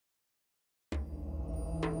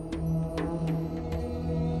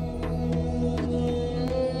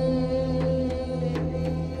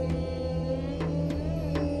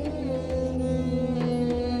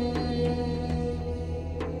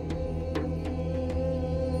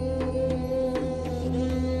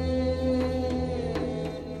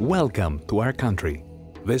Welcome to our country.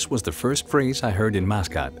 This was the first phrase I heard in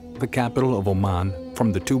Muscat, the capital of Oman,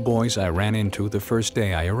 from the two boys I ran into the first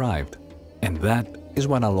day I arrived. And that is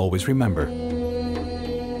what I'll always remember.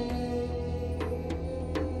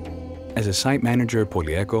 As a site manager at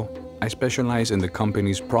Polyeco, I specialize in the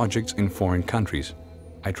company's projects in foreign countries.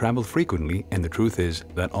 I travel frequently, and the truth is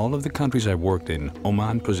that all of the countries I've worked in,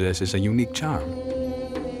 Oman possesses a unique charm.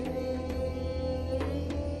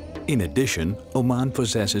 In addition, Oman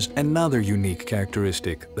possesses another unique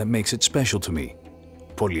characteristic that makes it special to me.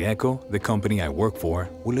 Polyeco, the company I work for,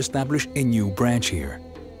 will establish a new branch here.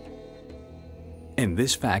 And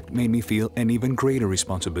this fact made me feel an even greater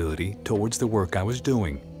responsibility towards the work I was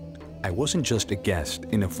doing. I wasn't just a guest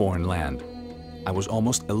in a foreign land. I was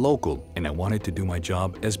almost a local, and I wanted to do my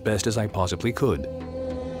job as best as I possibly could.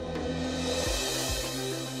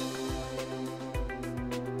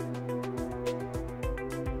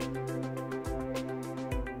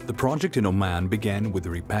 The project in Oman began with the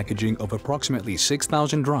repackaging of approximately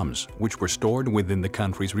 6,000 drums, which were stored within the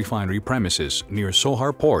country's refinery premises near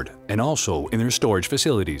Sohar port and also in their storage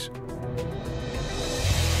facilities.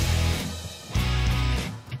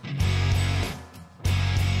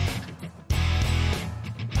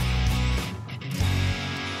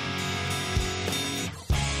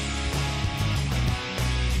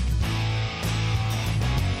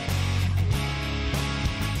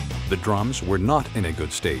 The drums were not in a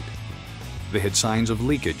good state. They had signs of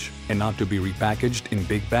leakage and not to be repackaged in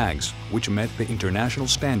big bags, which met the international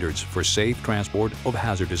standards for safe transport of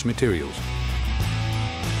hazardous materials.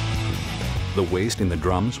 The waste in the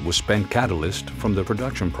drums was spent catalyst from the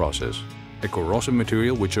production process, a corrosive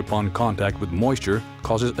material which upon contact with moisture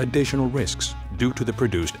causes additional risks due to the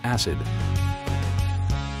produced acid.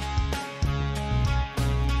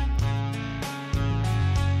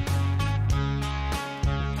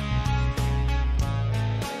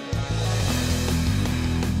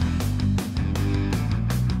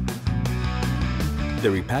 The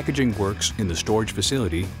repackaging works in the storage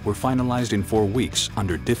facility were finalized in 4 weeks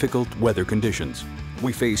under difficult weather conditions.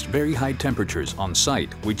 We faced very high temperatures on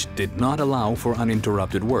site which did not allow for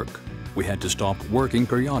uninterrupted work. We had to stop working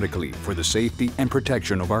periodically for the safety and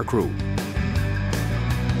protection of our crew.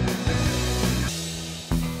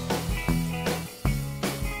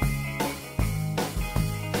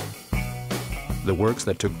 The works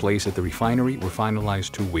that took place at the refinery were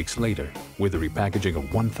finalized 2 weeks later, with the repackaging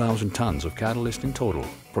of 1,000 tons of catalyst in total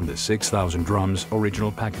from the 6,000 drums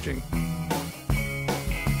original packaging.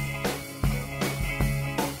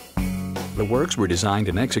 The works were designed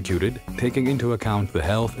and executed, taking into account the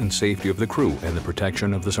health and safety of the crew and the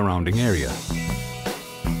protection of the surrounding area.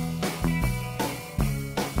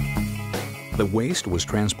 The waste was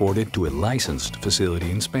transported to a licensed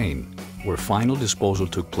facility in Spain, where final disposal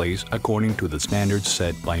took place according to the standards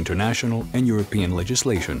set by international and European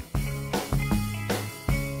legislation.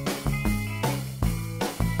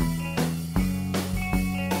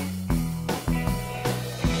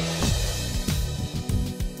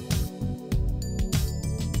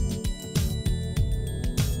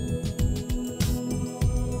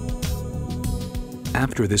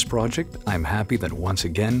 After this project, I'm happy that once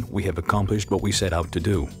again we have accomplished what we set out to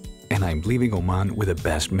do, and I'm leaving Oman with the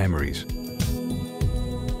best memories.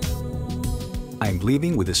 I'm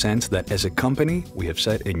leaving with the sense that as a company, we have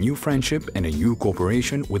set a new friendship and a new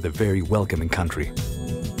cooperation with a very welcoming country.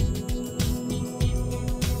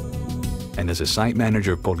 And as a site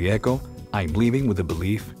manager of Polyeco, I'm leaving with the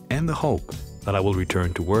belief and the hope that I will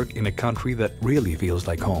return to work in a country that really feels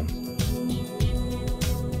like home.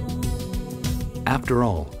 After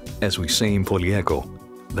all, as we say in Polyeco,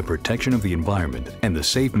 the protection of the environment and the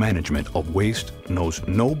safe management of waste knows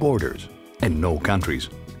no borders and no countries.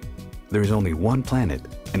 There is only one planet,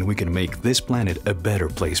 and we can make this planet a better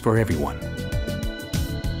place for everyone.